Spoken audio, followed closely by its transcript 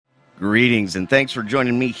Greetings and thanks for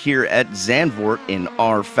joining me here at Zandvoort in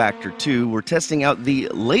rFactor 2. We're testing out the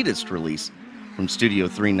latest release from Studio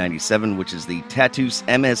 397, which is the Tatuus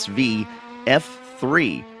MSV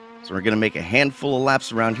F3. So we're going to make a handful of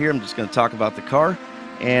laps around here. I'm just going to talk about the car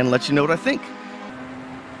and let you know what I think.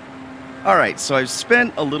 Alright, so I've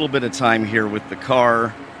spent a little bit of time here with the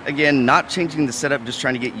car. Again, not changing the setup, just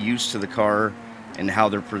trying to get used to the car and how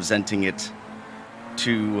they're presenting it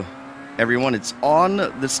to everyone. It's on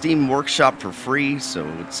the Steam Workshop for free, so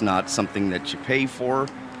it's not something that you pay for,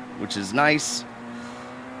 which is nice.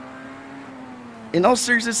 In all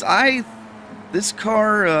seriousness, this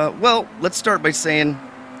car, well, let's start by saying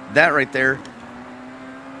that right there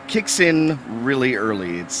kicks in really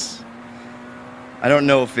early. I don't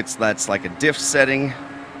know if that's like a diff setting.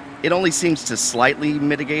 It only seems to slightly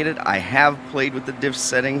mitigate it. I have played with the diff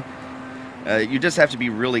setting. You just have to be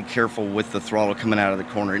really careful with the throttle coming out of the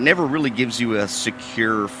corner. It never really gives you a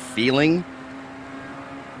secure feeling.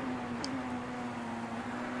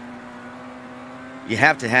 You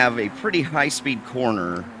have to have a pretty high-speed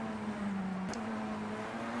corner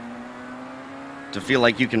to feel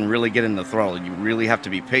like you can really get in the throttle. You really have to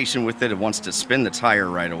be patient with it. It wants to spin the tire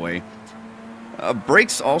right away.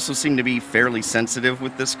 Brakes also seem to be fairly sensitive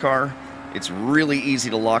with this car. It's really easy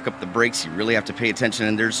to lock up the brakes. You really have to pay attention,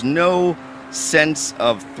 and there's no sense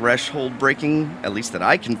of threshold braking, at least that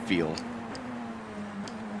I can feel,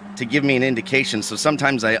 to give me an indication. So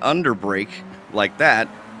sometimes I underbrake like that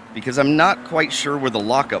because I'm not quite sure where the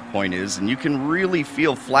lockup point is, and you can really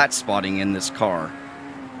feel flat spotting in this car.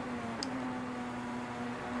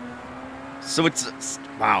 So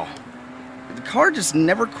wow. The car just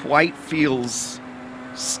never quite feels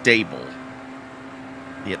stable.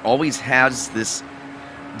 It always has this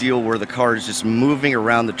deal where the car is just moving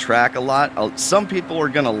around the track a lot. Some people are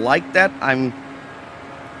gonna like that.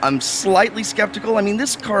 I'm slightly skeptical. I mean,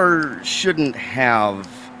 this car shouldn't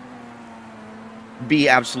be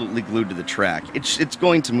absolutely glued to the track. It's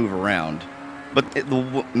going to move around, but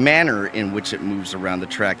the manner in which it moves around the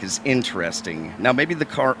track is interesting. Now, maybe the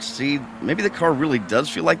car really does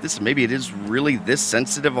feel like this. Maybe it is really this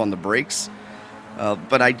sensitive on the brakes,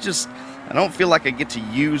 but I don't feel like I get to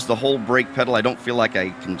use the whole brake pedal. I don't feel like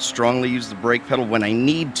I can strongly use the brake pedal when I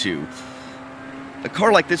need to. A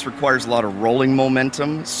car like this requires a lot of rolling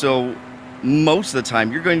momentum, so most of the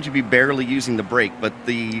time you're going to be barely using the brake, but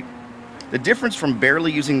the difference from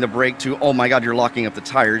barely using the brake to, oh my god, you're locking up the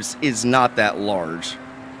tires, is not that large.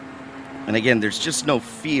 And again, there's just no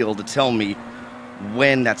feel to tell me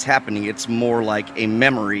when that's happening. It's more like a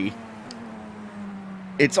memory.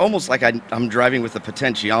 It's almost like I'm driving with a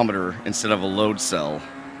potentiometer instead of a load cell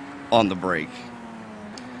on the brake.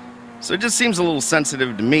 So it just seems a little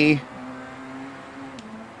sensitive to me.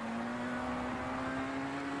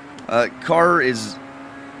 Car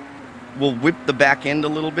will whip the back end a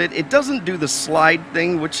little bit. It doesn't do the slide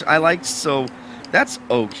thing, which I like, so that's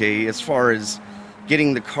okay as far as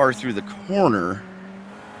getting the car through the corner.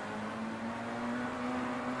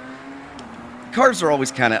 Cars are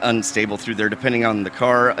always kind of unstable through there depending on the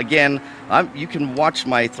car. Again, you can watch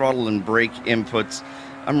my throttle and brake inputs.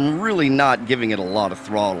 I'm really not giving it a lot of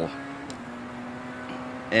throttle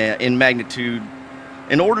in magnitude,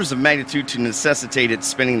 in orders of magnitude, to necessitate it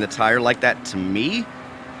spinning the tire like that to me.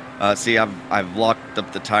 See, I've locked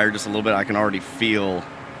up the tire just a little bit. I can already feel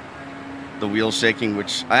the wheel shaking,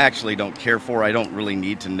 which I actually don't care for. I don't really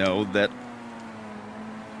need to know that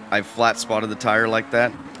I've flat spotted the tire like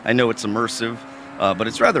that. I know it's immersive, but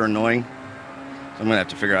it's rather annoying. So I'm gonna have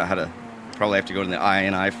to figure out how to, probably have to go to the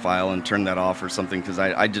INI file and turn that off or something, because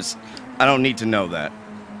I don't need to know that.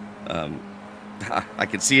 I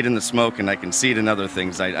can see it in the smoke and I can see it in other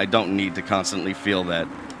things. I don't need to constantly feel that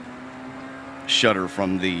shudder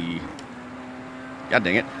from the, god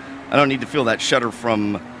dang it, I don't need to feel that shudder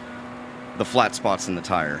from the flat spots in the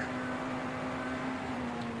tire.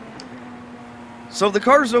 So the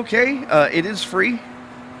car's okay. It is free.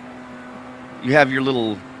 You have your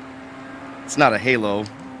little, it's not a halo,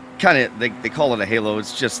 kind of, they call it a halo.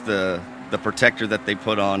 It's just the protector that they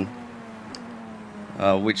put on,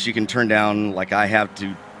 which you can turn down. Like I have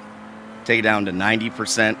to take it down to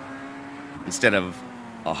 90% instead of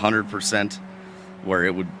 100%, where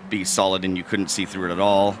it would be solid and you couldn't see through it at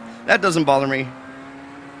all. That doesn't bother me.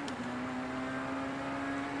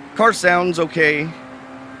 Car sounds okay.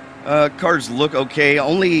 Cars look okay.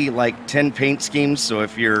 Only like 10 paint schemes, so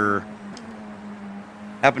if you're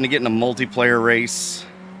happen to get in a multiplayer race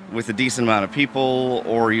with a decent amount of people,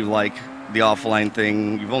 or you like the offline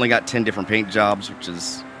thing, you've only got 10 different paint jobs, which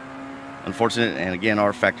is unfortunate. And again,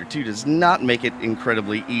 rFactor 2 does not make it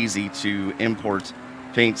incredibly easy to import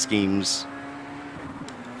paint schemes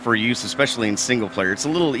for use, especially in single player. It's a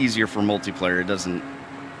little easier for multiplayer. It doesn't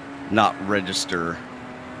not register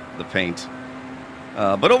the paint.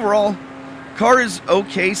 But overall, car is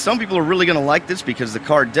okay. Some people are really going to like this because the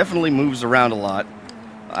car definitely moves around a lot.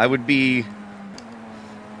 Would be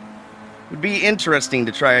interesting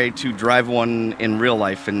to try to drive one in real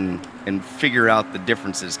life and figure out the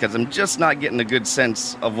differences, because I'm just not getting a good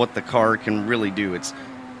sense of what the car can really do. It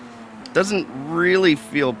doesn't really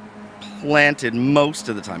feel planted most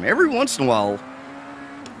of the time. Every once in a while,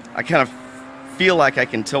 I kind of feel like I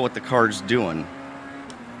can tell what the car's doing.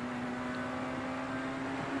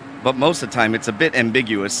 But most of the time, it's a bit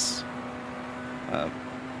ambiguous.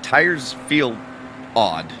 Tires feel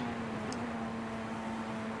odd.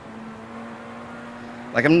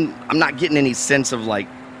 Like I'm not getting any sense of like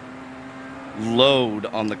load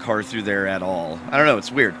on the car through there at all. I don't know,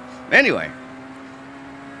 it's weird. Anyway,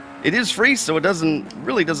 it is free, so it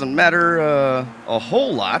really doesn't matter a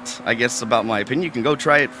whole lot, I guess, about my opinion. You can go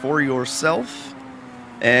try it for yourself,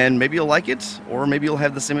 and maybe you'll like it, or maybe you'll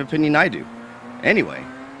have the same opinion I do. Anyway,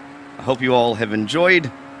 I hope you all have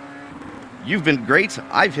enjoyed. You've been great.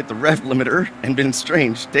 I've hit the rev limiter and been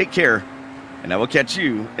strange. Take care, and I will catch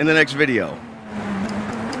you in the next video.